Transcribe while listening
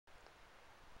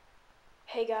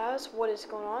Hey guys, what is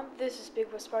going on? This is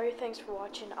Big Whisper. Thanks for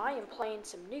watching. I am playing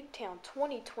some Nuketown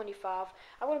 2025.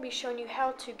 I'm going to be showing you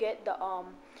how to get the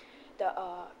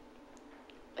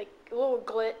like little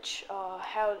glitch,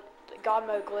 how the God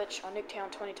mode glitch on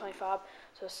Nuketown 2025.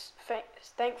 So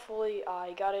thankfully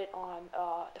I got it on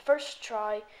the first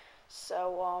try.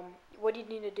 So what you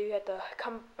need to do, you have to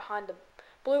come behind the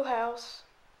blue house,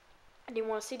 and you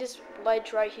want to see this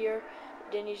ledge right here.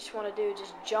 Then you just want to do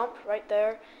just jump right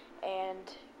there, and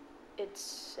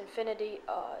it's infinity.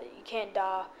 You can't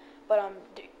die, but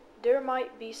there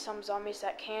might be some zombies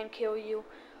that can kill you,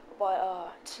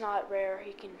 but it's not rare.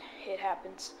 It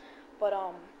happens, but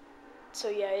so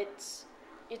yeah, it's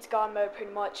God mode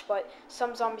pretty much. But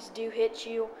some zombies do hit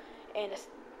you, and the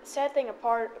sad thing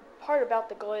part about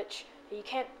the glitch, you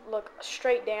can't look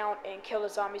straight down and kill the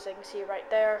zombies. I can see it right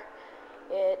there.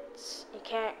 You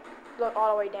can't look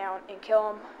all the way down and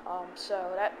kill them.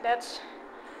 So that's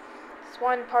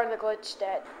one part of the glitch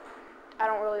that I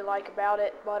don't really like about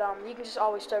it. But you can just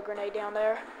always throw a grenade down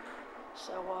there.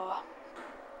 So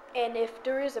and if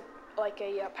there is a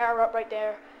power up right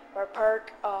there or a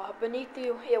perk beneath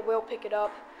you, it will pick it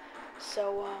up.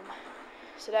 So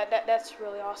that's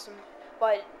really awesome.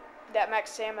 But that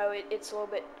max ammo, it's a little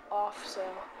bit off. So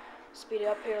speed it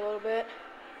up here a little bit.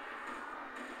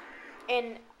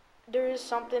 And there is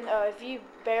something, if you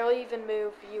barely even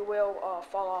move, you will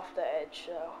fall off the edge.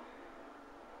 So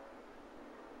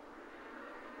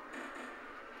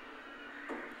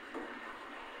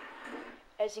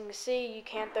as you can see, you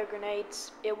can't throw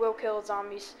grenades. It will kill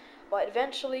zombies, but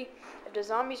eventually, if the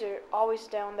zombies are always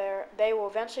down there, they will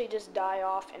eventually just die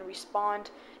off and respawn.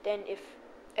 Then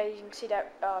as you can see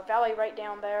that valley right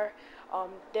down there,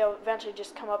 they'll eventually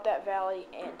just come up that valley,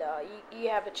 and you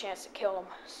have a chance to kill them,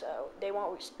 so they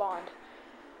won't respawn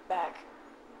back.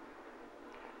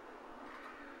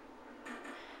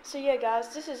 So yeah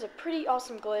guys, this is a pretty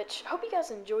awesome glitch. Hope you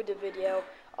guys enjoyed the video.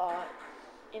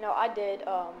 I did.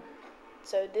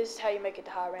 So this is how you make it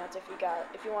to high rounds if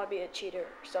you want to be a cheater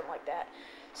or something like that.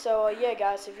 So yeah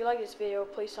guys, if you like this video,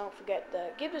 please don't forget to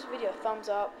give this video a thumbs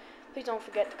up. Please don't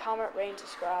forget to comment, rate, and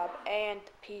subscribe, and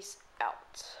peace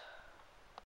out.